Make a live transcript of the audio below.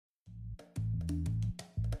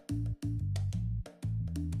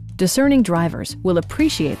Discerning drivers will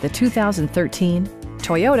appreciate the 2013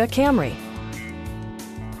 Toyota Camry.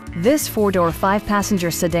 This four-door,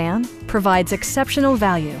 five-passenger sedan provides exceptional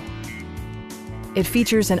value. It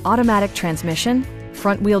features an automatic transmission,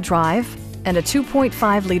 front-wheel drive, and a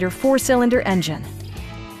 2.5-liter four-cylinder engine.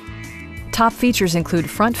 Top features include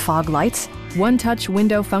front fog lights, one-touch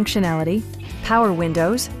window functionality, power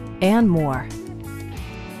windows, and more.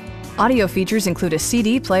 Audio features include a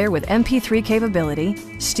CD player with MP3 capability,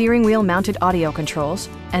 steering wheel mounted audio controls,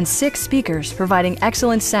 and 6 speakers providing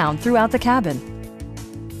excellent sound throughout the cabin.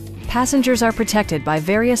 Passengers are protected by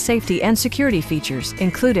various safety and security features,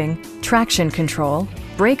 including traction control,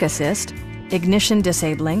 brake assist, ignition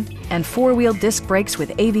disabling, and 4-wheel disc brakes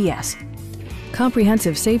with ABS.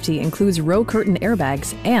 Comprehensive safety includes row curtain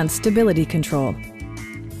airbags and stability control.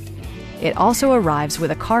 It also arrives with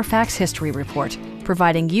a Carfax history report,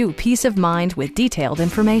 providing you peace of mind with detailed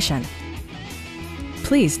information.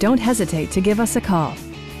 Please don't hesitate to give us a call.